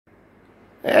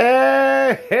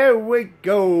Hey, here we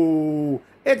go.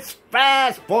 It's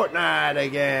Fast Fortnite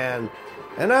again.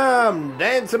 And I'm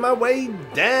dancing my way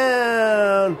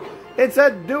down. It's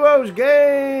a duos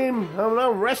game.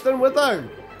 I'm wrestling with a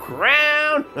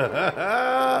crown.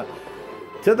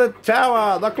 To the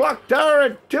tower. The clock tower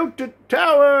at Tilted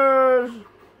Towers.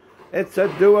 It's a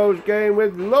duos game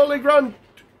with lowly Grunt.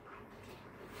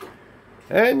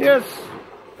 And yes,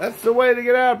 that's the way to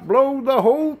get out. Blow the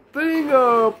whole thing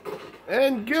up.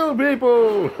 And kill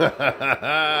people.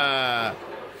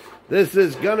 This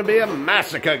is going to be a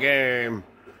massacre game.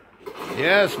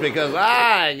 Yes, because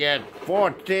I get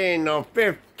 14 or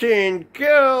 15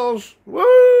 kills.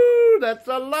 Woo, that's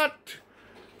a lot.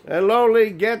 And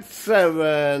Lowly gets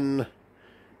 7.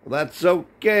 That's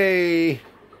okay.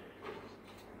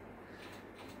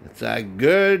 It's a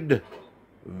good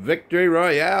victory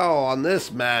royale on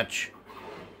this match.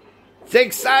 It's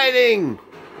exciting.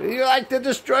 You like to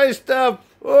destroy stuff?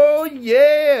 Oh,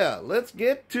 yeah. Let's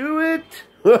get to it.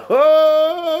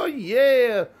 Oh,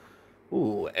 yeah.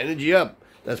 Ooh, energy up.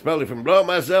 That's probably from blowing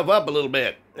myself up a little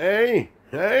bit. Hey,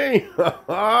 hey.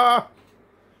 All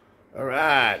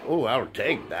right. Oh, I'll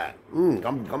take that.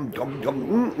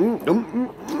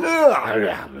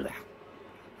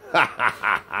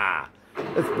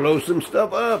 Let's blow some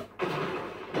stuff up.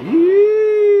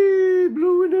 Yeah,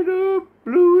 blowing it up,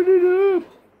 blowing it up.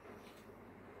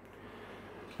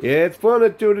 Yeah, it's fun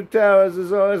at Tilted Towers.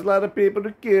 There's always a lot of people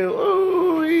to kill.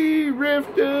 Oh, he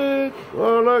rifted.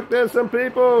 Oh, look, there's some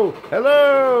people.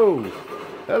 Hello.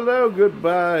 Hello,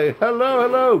 goodbye. Hello,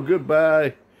 hello,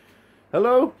 goodbye.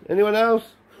 Hello? Anyone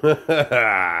else?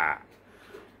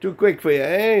 Too quick for you,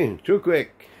 eh? Too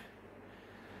quick.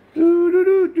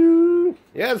 Do.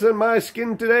 Yes, and my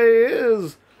skin today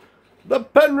is the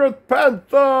Penrith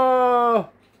Panther.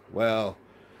 Well,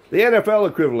 the NFL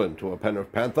equivalent to a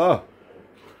Penrith Panther,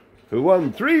 who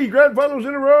won 3 grand finals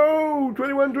in a row,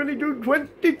 21, 22,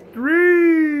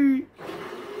 23.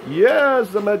 Yes,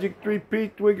 the magic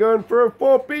 3-peat. We're going for a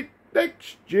 4-peat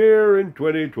next year in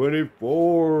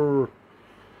 2024.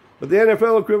 But the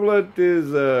NFL equivalent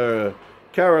is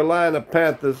Carolina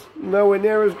Panthers. Nowhere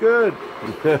near as good.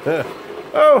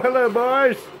 Oh, hello,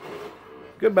 boys.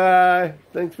 Goodbye.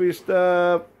 Thanks for your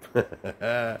stuff.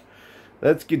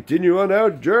 Let's continue on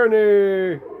our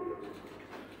journey.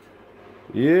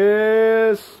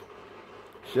 Yes.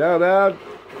 Shout out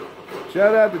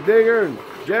to Digger and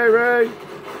J-Ray,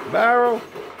 Barrel,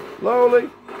 Lowly,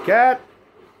 Cat,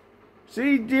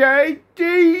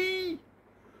 CJT,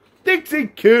 Dixie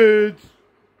Kids.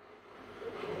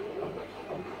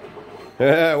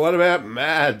 What about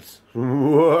Mads?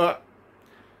 What?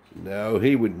 No,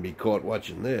 he wouldn't be caught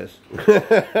watching this.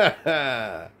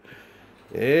 Yeah,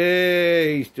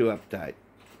 he's too uptight.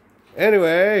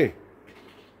 Anyway,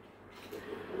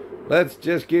 let's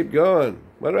just keep going.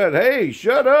 What about, hey,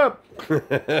 shut up.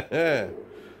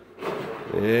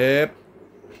 Yep.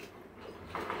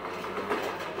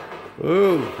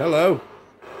 Ooh, hello.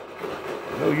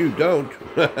 No, you don't.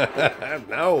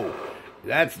 No,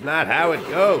 that's not how it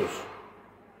goes.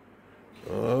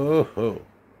 Oh,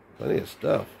 plenty of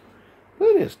stuff.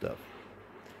 Plenty of stuff.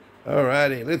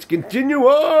 Alrighty, let's continue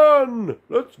on.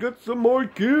 Let's get some more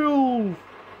kills.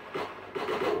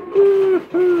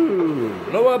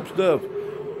 Woohoo! Blow up stuff.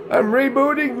 I'm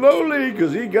rebooting Lowly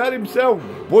because he got himself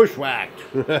bushwhacked.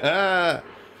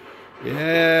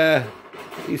 Yeah,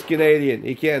 he's Canadian.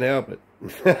 He can't help it.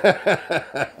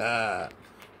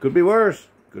 Could be worse.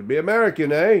 Could be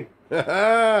American, eh?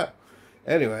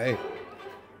 Anyway,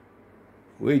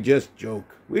 we just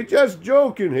joke. We just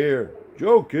joking here.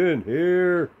 Joking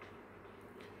here.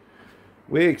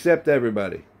 We accept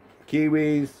everybody.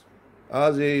 Kiwis,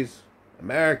 Aussies,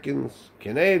 Americans,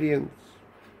 Canadians.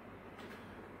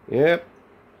 Yep.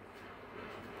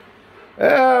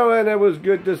 Oh, and it was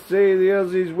good to see the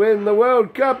Aussies win the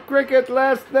World Cup cricket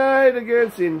last night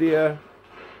against India.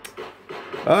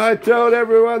 I told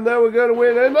everyone they were going to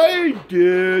win, and they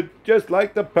did. Just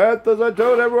like the Panthers, I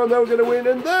told everyone they were going to win,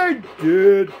 and they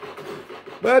did.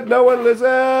 But no one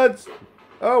listens.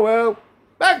 Oh well.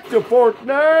 Back to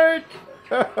Fortnite.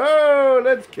 Oh,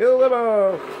 let's kill them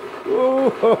all.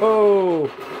 Oh,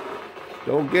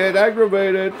 don't get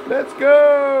aggravated. Let's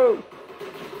go.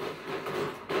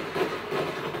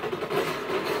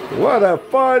 What a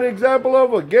fine example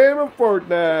of a game of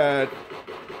Fortnite.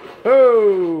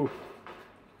 Oh.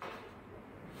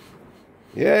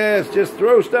 Yes, just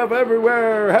throw stuff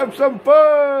everywhere. Have some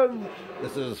fun.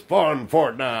 This is fun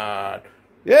Fortnite.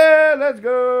 Yeah, let's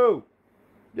go.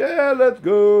 Yeah, let's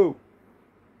go.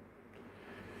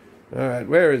 All right,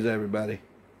 where is everybody?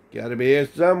 Gotta be here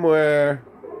somewhere.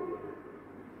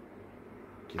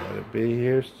 Gotta be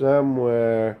here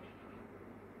somewhere.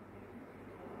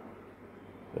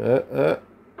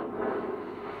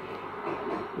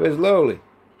 Where's Lowly?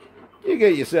 You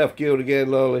get yourself killed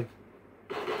again, Lowly.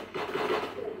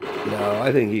 No,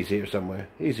 I think he's here somewhere.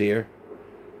 He's here.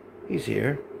 He's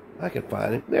here. I can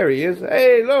find him. There he is.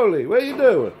 Hey, Lowly, what are you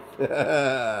doing?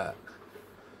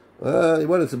 Well, he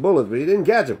wanted some bullets, but he didn't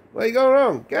catch him. Where you going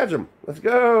wrong? Catch him. Let's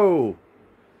go.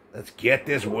 Let's get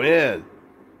this win.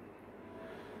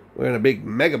 We're in a big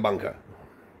mega bunker.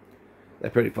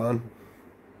 That's pretty fun.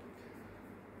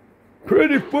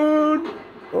 Pretty fun.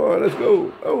 All right, let's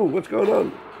go. Oh, what's going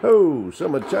on? Oh,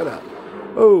 someone shut up.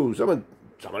 Oh, someone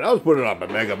else put it up a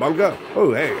mega bunker.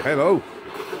 Oh, hey, hello.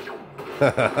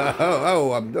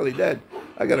 Oh, I'm nearly dead.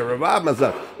 I gotta revive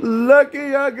myself.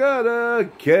 Lucky I got a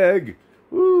keg.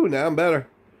 Ooh, now I'm better.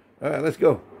 All right, let's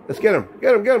go. Let's get him.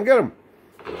 Get him, get him, get him.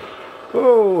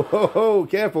 Oh, ho, ho,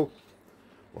 careful.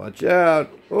 Watch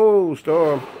out. Oh,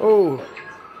 storm. Oh,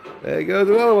 there goes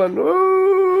another one.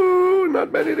 Oh, not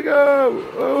ready to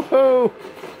go. Oh, ho.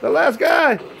 The last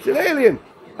guy. It's an alien.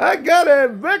 I got a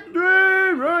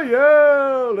victory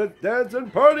royale. Let's dance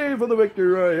and party for the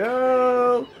victory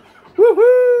royale.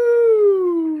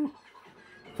 Woohoo!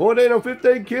 14 or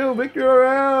 15 kill victory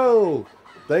royale.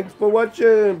 Thanks for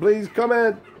watching. Please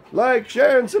comment, like,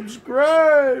 share, and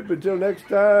subscribe. Until next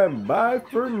time, bye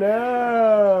for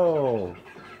now.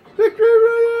 Victory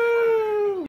royale!